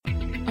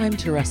I'm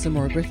Teresa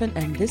Moore Griffin,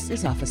 and this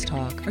is Office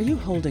Talk. Are you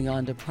holding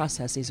on to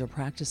processes or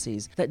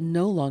practices that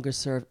no longer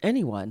serve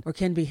anyone or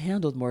can be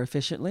handled more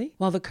efficiently?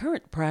 While the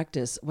current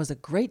practice was a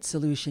great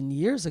solution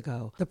years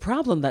ago, the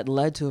problem that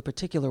led to a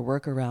particular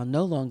workaround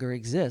no longer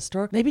exists,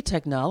 or maybe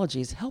technology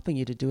is helping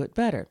you to do it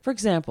better. For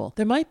example,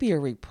 there might be a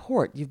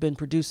report you've been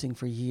producing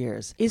for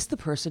years. Is the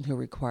person who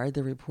required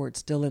the report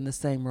still in the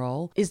same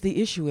role? Is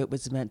the issue it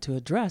was meant to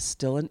address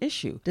still an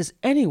issue? Does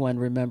anyone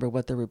remember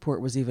what the report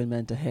was even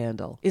meant to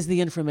handle? Is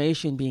the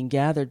information being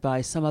gathered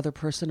by some other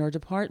person or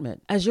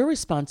department? As your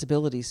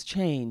responsibilities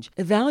change,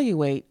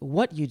 evaluate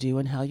what you do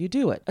and how you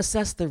do it.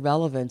 Assess the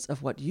relevance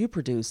of what you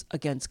produce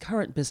against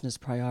current business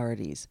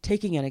priorities.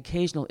 Taking an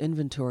occasional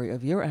inventory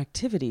of your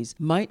activities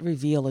might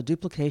reveal a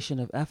duplication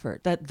of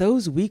effort, that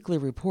those weekly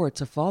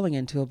reports are falling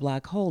into a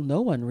black hole,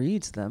 no one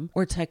reads them,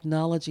 or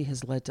technology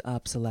has led to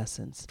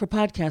obsolescence. For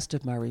podcast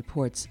of my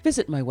reports,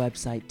 visit my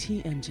website,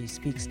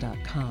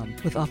 tngspeaks.com.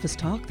 With Office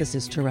Talk, this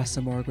is Teresa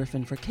Moore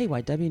Griffin for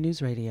KYW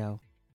News Radio.